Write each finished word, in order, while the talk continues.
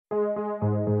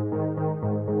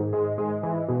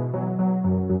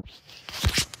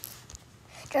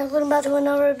Guys, welcome back to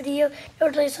another video.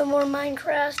 We'll play some more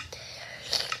Minecraft.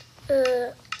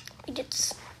 I'm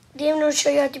going to show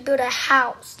you how to build a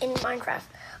house in Minecraft.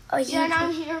 Yeah, and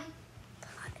I'm here.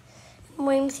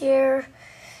 William's here.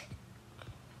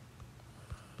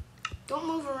 Don't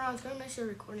move around. It's going to mess your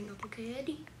recording up, okay,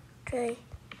 Eddie? Okay.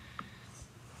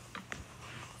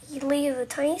 You leave a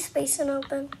tiny space and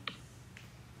open.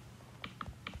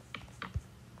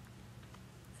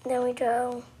 There we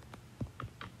go.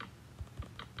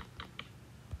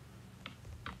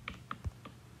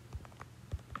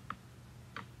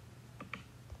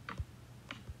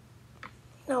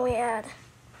 Now we add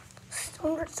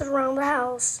stones around the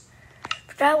house.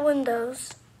 Without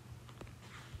windows.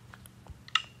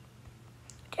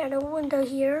 Add a window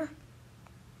here.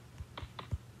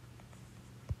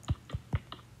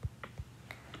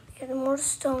 Add more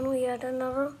stone. We add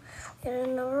another.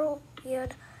 We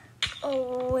add a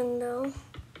window.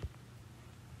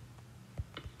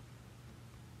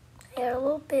 Add a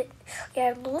little bit. We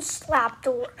add a little slab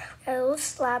door. We add a little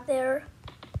slab there.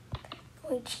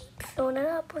 We keep filling it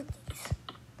up with these.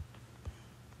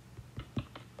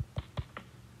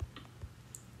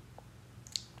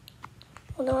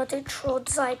 We'll know how to control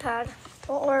this iPad.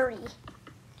 Don't worry.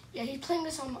 Yeah, he's playing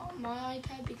this on my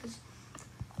iPad because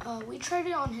we tried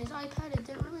it on his iPad. It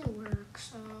didn't really work,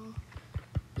 so...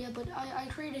 Yeah, but I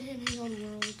created him his own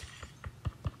world.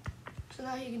 So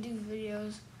now he can do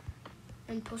videos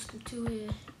and post them to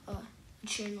his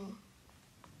channel.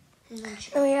 His own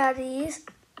channel. Then we add these.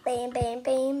 Bam, bam,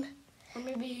 bam. Or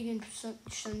maybe he can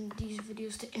send these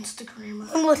videos to Instagram.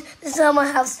 Look, this is how my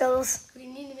house goes. We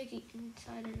need to make it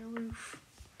inside of the roof.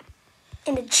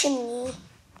 In the chimney.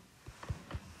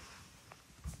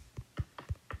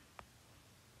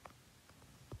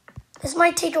 This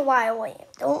might take a while, William.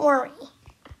 Don't worry.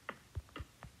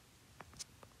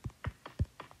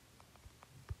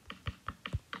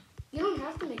 You don't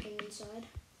have to make it inside.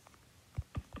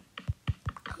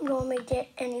 I'm gonna make it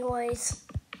anyways.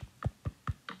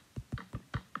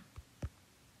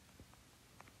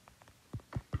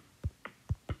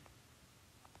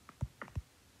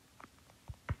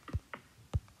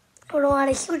 We're gonna add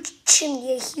a huge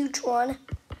chimney, a huge one.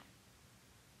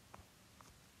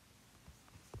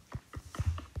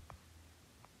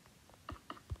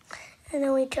 And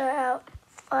then we cut out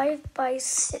 5 by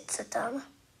 6 of them.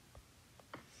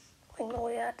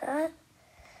 We add that.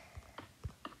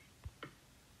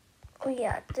 We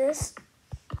add this.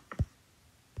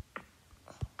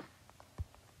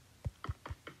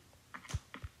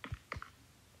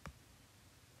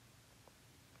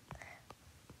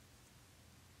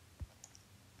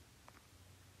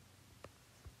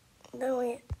 Then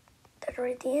we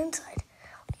decorate the inside.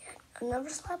 We add another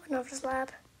slab, another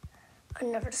slab,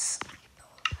 another slab.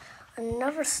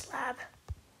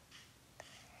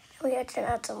 And we had to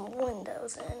add some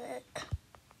windows in it.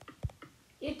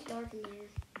 It's dark in there.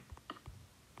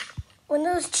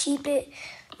 Windows keep it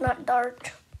not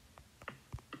dark.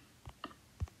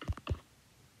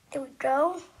 There we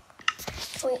go.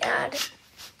 We add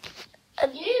You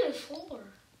need a floor.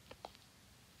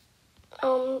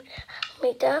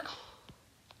 make that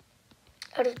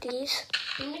out of these.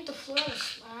 You make the floor out of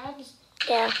slabs?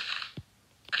 Yeah.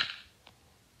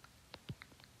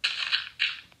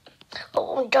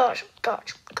 Oh gosh.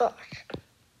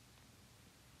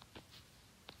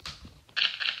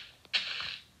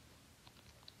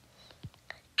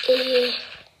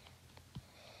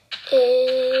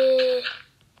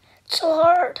 It's so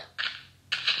hard.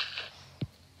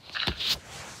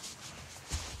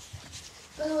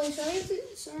 By the way,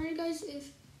 sorry guys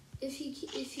if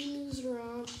he moves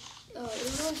around. Even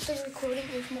if the recording,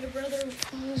 if my brother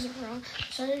moves around,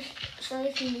 sorry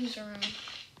if he moves around.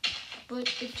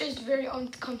 But it's just very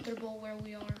uncomfortable where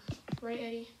we are, right,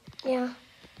 Eddie? Yeah.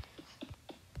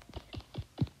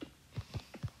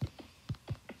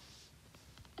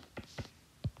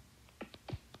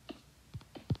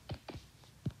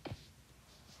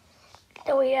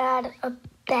 Then we add a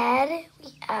bed.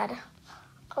 We add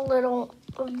a little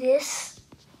of this.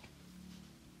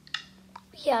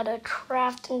 We add a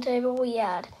crafting table. We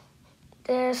add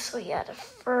this. We add a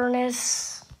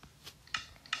furnace.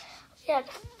 We add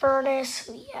a furnace.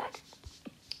 We add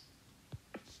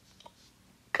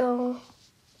go.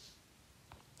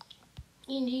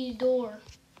 You need a door.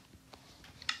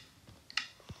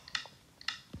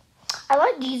 I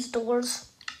like these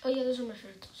doors. Oh yeah, those are my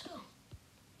favorites. So.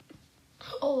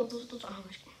 Oh, those are how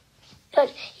much. Good.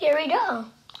 Here we go.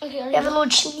 Okay, We have a little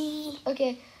chimney.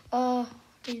 Okay, are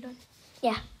you done?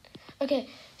 Yeah. Okay,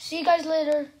 see you guys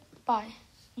later. Bye.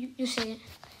 You say it.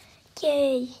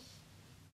 Yay.